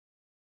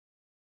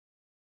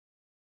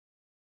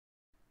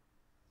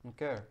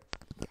Okay,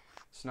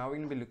 so now we're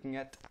going to be looking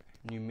at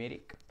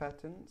numeric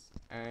patterns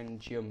and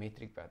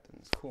geometric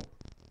patterns. Cool.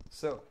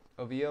 So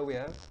over here we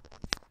have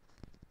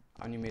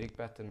our numeric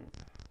pattern.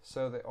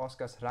 So they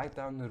ask us write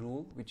down the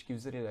rule which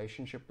gives the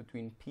relationship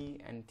between P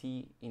and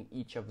T in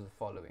each of the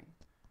following.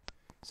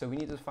 So we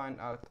need to find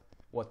out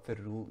what the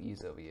rule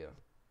is over here.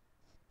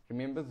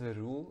 Remember, the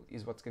rule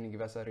is what's going to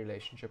give us a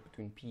relationship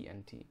between P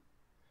and T.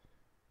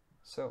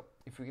 So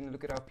if we're going to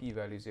look at our P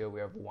values here, we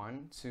have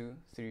 1, 2,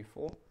 3,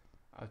 4.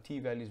 Our T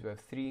values we have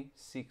 3,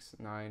 6,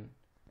 9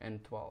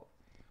 and 12.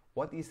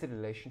 What is the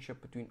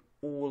relationship between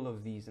all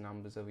of these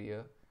numbers over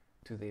here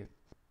to their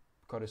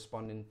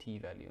corresponding T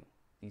value?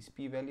 These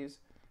P values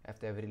have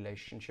to have a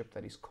relationship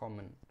that is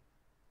common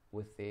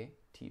with their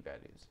T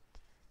values.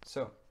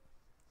 So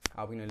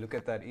how we're going to look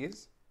at that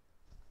is,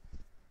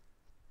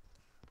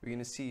 we're going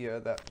to see here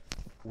that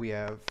we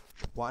have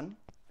 1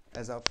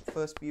 as our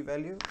first P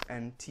value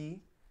and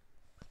T,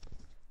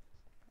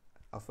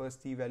 our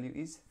first T value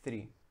is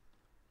 3.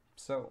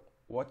 So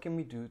what can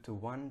we do to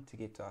 1 to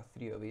get to our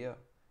 3 over here?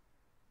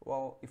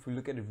 Well, if we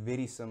look at it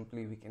very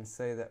simply, we can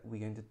say that we're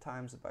going to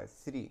times it by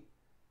 3,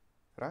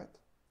 right?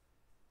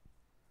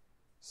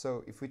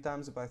 So if we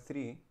times it by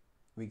 3,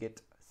 we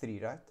get 3,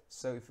 right?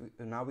 So if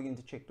now we're going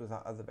to check with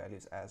our other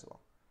values as well.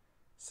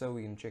 So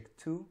we can check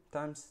 2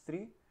 times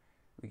 3,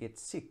 we get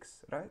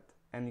 6, right?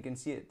 And you can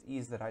see it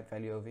is the right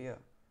value over here.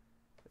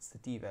 It's the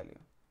T value.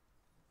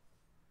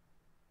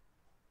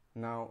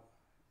 Now,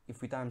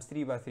 if we times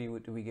 3 by 3,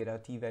 do we get our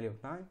T value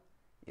of 9?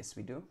 Yes,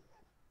 we do.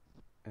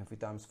 And if we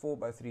times 4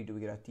 by 3, do we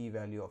get our T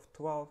value of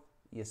 12?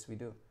 Yes, we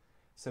do.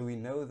 So we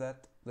know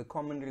that the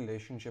common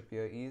relationship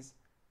here is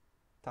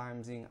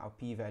timesing our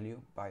P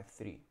value by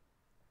 3.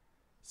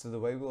 So the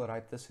way we'll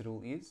write this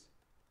rule is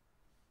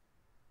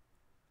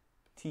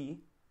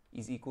T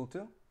is equal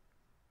to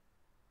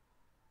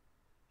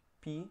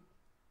P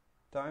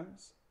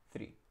times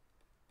 3.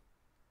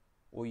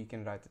 Or you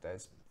can write it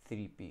as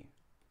 3P.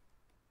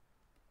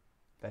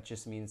 That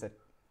just means that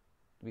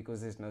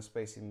because there's no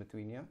space in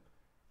between here,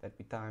 that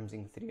we're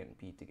timesing 3 and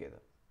P together.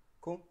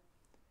 Cool?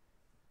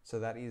 So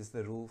that is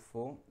the rule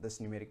for this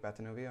numeric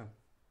pattern over here.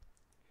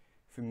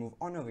 If we move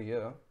on over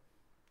here,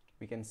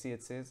 we can see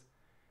it says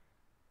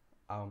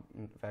our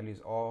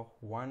values are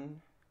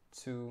 1,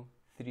 2,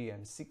 3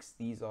 and 6.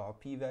 These are our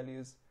P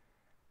values.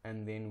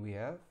 And then we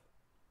have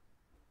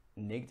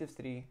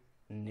 -3,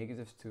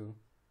 -2,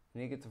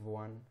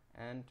 -1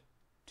 and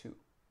 2.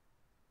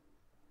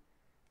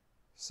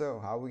 So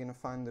how are we going to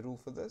find the rule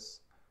for this?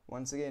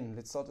 Once again,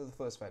 let's start with the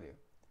first value.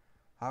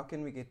 How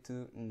can we get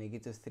to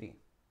 -3?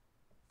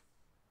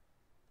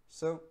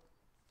 So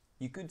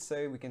you could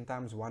say we can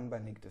times 1 by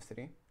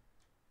 -3.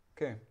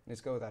 Okay,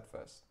 let's go with that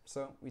first.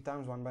 So we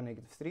times 1 by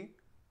 -3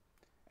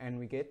 and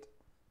we get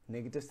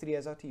 -3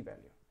 as our T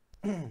value.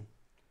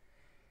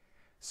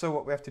 So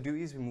what we have to do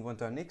is we move on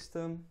to our next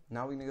term.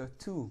 Now we're going to go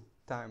 2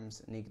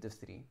 times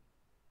 -3.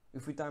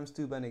 If we times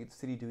 2 by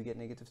 -3, do we get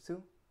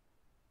 -2?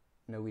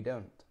 No, we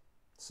don't.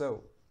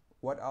 So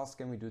what else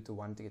can we do to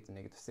 1 to get to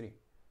 -3?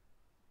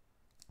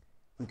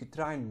 We could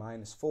try and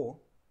minus 4.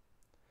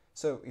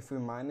 So if we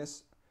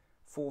minus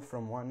 4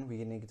 from 1, we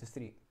get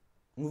 -3.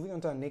 Moving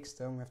on to our next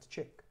term, we have to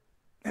check.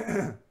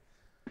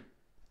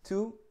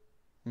 2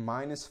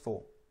 minus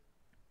 4.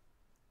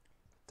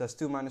 Does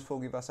 2 minus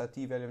 4 give us our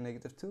T value of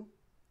 -2?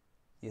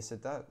 Yes,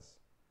 it does.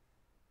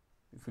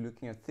 If we're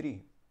looking at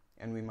 3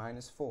 and we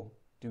minus 4,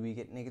 do we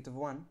get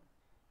 -1?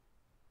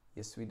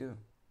 Yes, we do.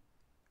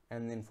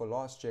 And then for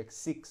last check,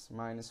 6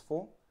 minus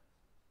 4,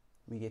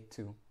 we get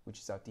 2, which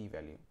is our T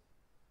value.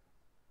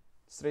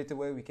 Straight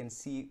away, we can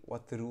see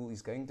what the rule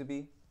is going to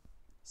be.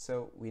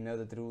 So we know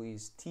that the rule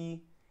is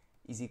T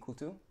is equal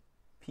to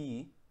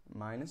P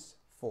minus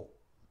 4.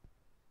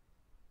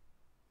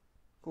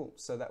 Cool.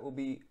 So that will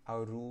be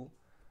our rule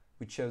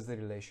which shows the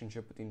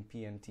relationship between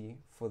P and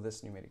T for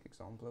this numeric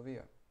example over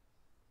here.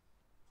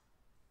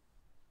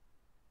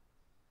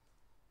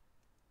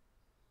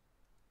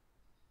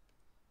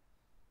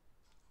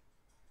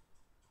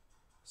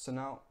 So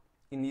now,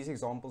 in these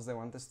examples, they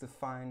want us to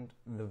find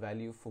the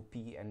value for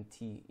P and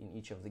T in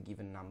each of the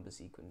given number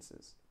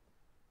sequences.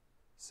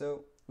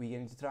 So we're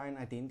going to try and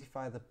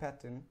identify the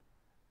pattern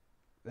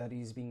that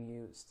is being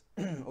used,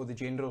 or the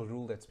general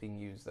rule that's being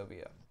used over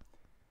here,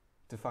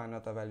 to find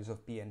out the values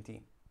of P and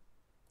T.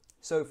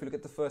 So if we look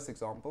at the first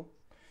example,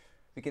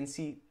 we can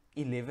see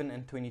 11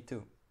 and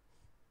 22.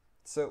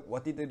 So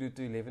what did they do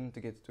to 11 to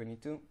get to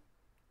 22?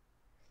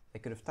 They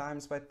could have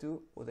times by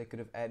 2, or they could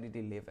have added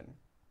 11.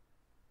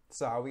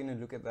 So how we're going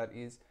to look at that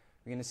is,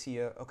 we're going to see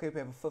here, okay, we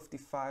have a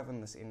 55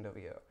 on this end over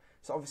here.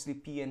 So obviously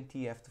P and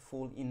T have to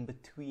fall in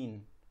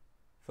between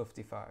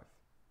 55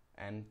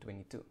 and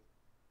 22.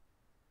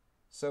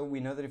 So we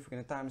know that if we're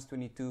going to times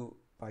 22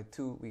 by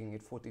 2, we can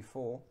get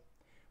 44,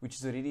 which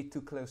is already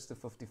too close to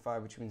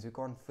 55, which means we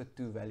can't fit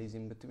 2 values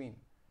in between.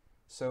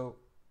 So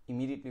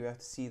immediately we have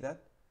to see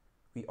that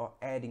we are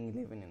adding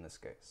 11 in this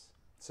case.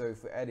 So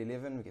if we add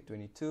 11, we get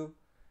 22.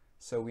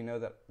 So we know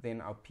that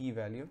then our P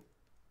value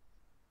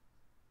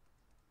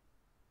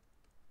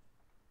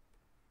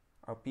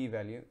our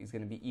p-value is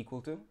going to be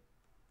equal to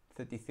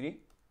 33,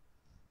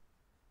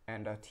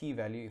 and our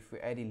t-value, if we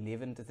add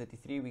 11 to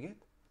 33, we get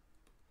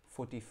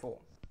 44.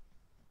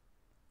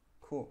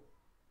 Cool.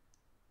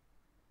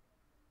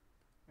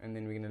 And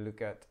then we're going to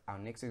look at our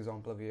next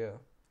example over here.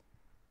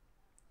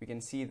 We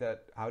can see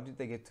that how did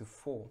they get to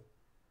 4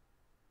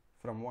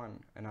 from 1,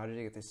 and how did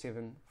they get to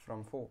 7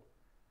 from 4?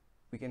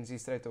 We can see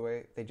straight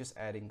away they're just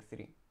adding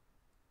 3.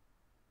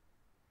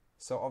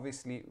 So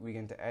obviously we're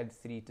going to add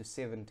 3 to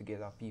 7 to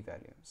get our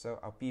p-value. So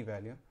our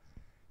p-value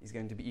is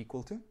going to be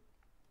equal to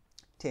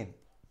 10.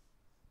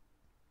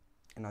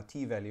 And our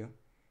t-value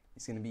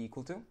is going to be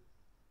equal to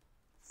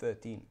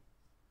 13.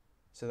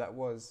 So that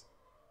was,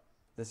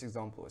 this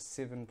example was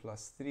 7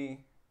 plus 3,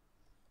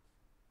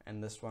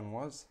 and this one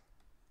was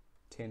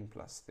 10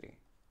 plus 3.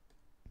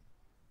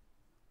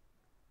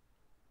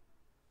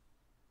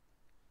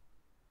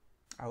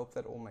 I hope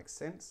that all makes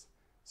sense.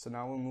 So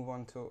now we'll move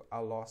on to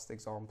our last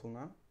example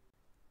now.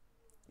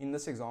 In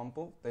this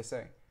example, they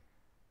say,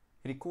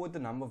 record the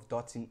number of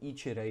dots in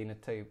each array in a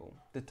table.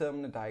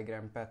 Determine a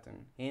diagram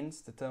pattern.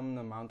 Hence, determine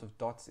the amount of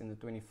dots in the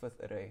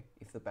 25th array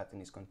if the pattern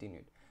is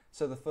continued.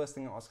 So the first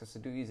thing they ask us to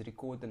do is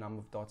record the number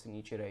of dots in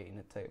each array in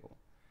a table.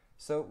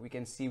 So we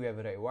can see we have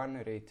array 1,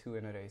 array 2,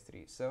 and array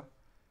 3. So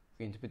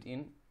we're going to put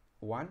in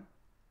 1,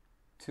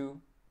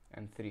 2,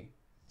 and 3.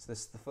 So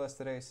this is the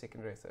first array,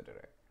 second array, third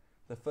array.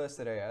 The first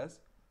array has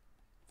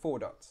 4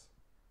 dots.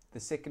 The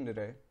second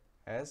array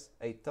has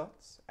 8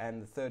 dots,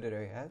 and the third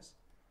array has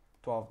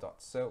 12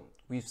 dots. So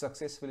we've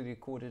successfully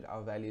recorded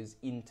our values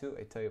into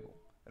a table,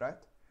 right?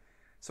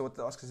 So what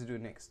they ask us to do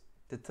next,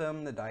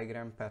 determine the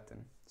diagram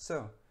pattern.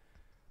 So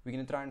we're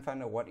going to try and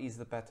find out what is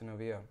the pattern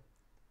over here.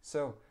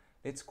 So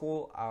let's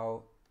call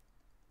our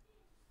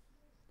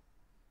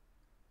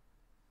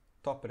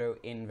top row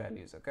n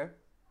values, okay?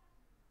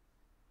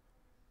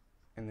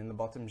 And then the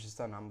bottom is just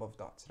our number of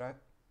dots, right?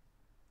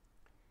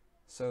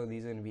 So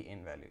these are going to be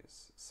n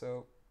values.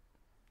 So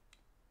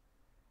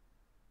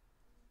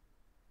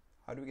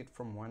how do we get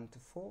from 1 to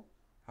 4?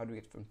 How do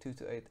we get from 2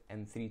 to 8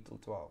 and 3 to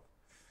 12?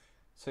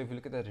 So if we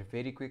look at that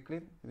very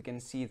quickly, we can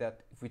see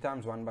that if we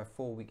times 1 by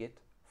 4, we get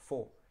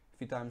 4. If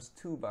we times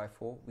 2 by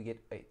 4, we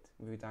get 8.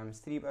 If we times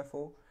 3 by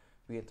 4,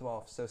 we get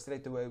 12. So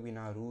straight away, we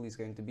know our rule is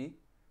going to be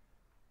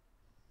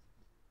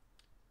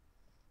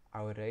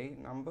our array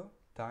number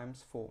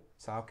times 4.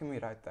 So how can we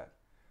write that?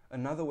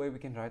 Another way we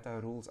can write our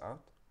rules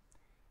out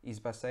is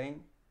by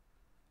saying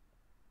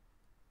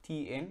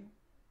Tn,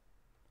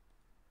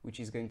 which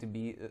is going to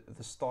be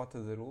the start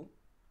of the rule.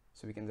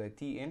 So we can say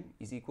Tn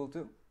is equal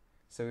to,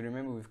 so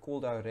remember we've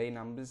called our array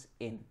numbers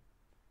n.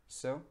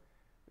 So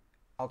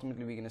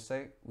ultimately we're going to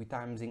say we're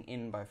timesing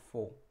n by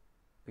 4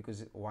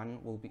 because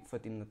 1 will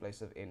fit in the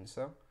place of n.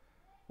 So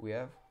we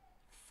have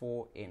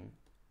 4n.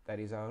 That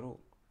is our rule.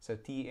 So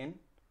Tn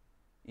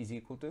is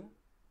equal to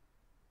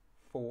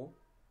 4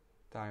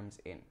 times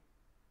n.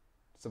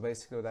 So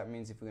basically what that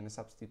means, if we're going to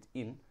substitute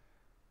in,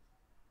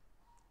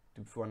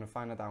 if we want to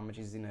find out how much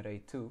is in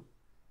array 2,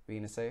 we're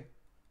going to say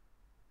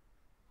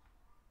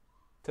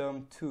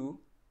term 2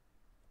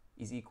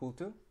 is equal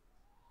to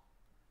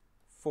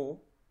 4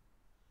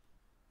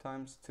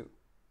 times 2.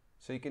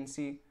 So you can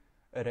see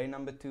array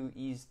number 2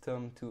 is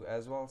term 2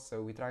 as well.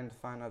 So we're trying to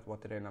find out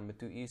what array number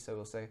 2 is. So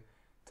we'll say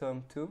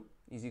term 2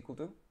 is equal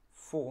to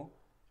 4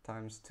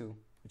 times 2,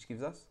 which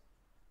gives us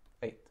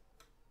 8.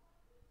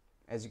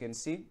 As you can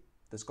see,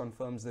 this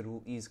confirms the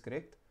rule is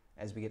correct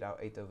as we get our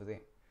 8 over there.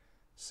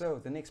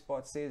 So the next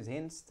part says,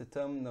 hence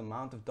determine the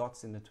amount of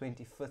dots in the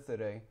 25th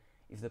array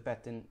if the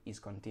pattern is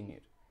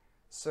continued.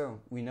 So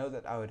we know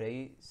that our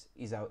array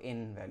is our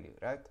n value,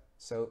 right?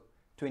 So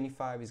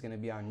 25 is going to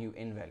be our new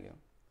n value.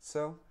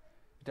 So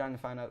we're trying to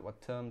find out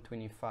what term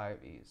 25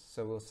 is.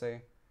 So we'll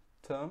say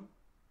term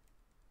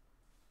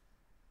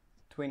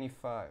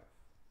 25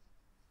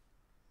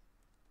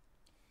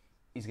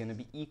 is going to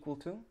be equal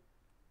to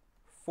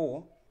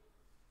 4.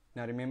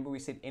 Now remember we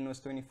said n was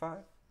 25.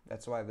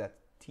 That's why that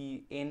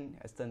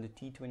Tn has turned to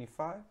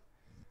T25.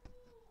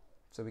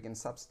 So we can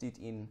substitute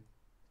in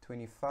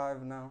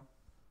 25 now.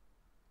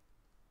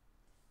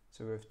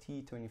 So we have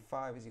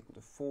T25 is equal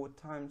to 4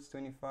 times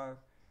 25.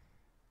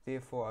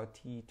 Therefore our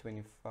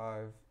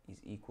T25 is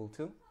equal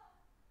to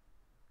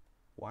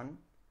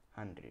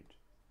 100.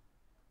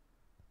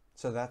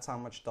 So that's how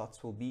much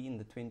dots will be in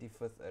the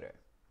 25th array.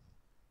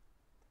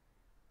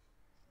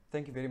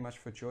 Thank you very much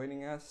for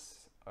joining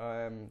us.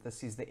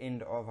 This is the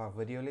end of our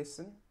video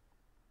lesson.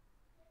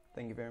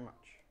 Thank you very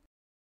much.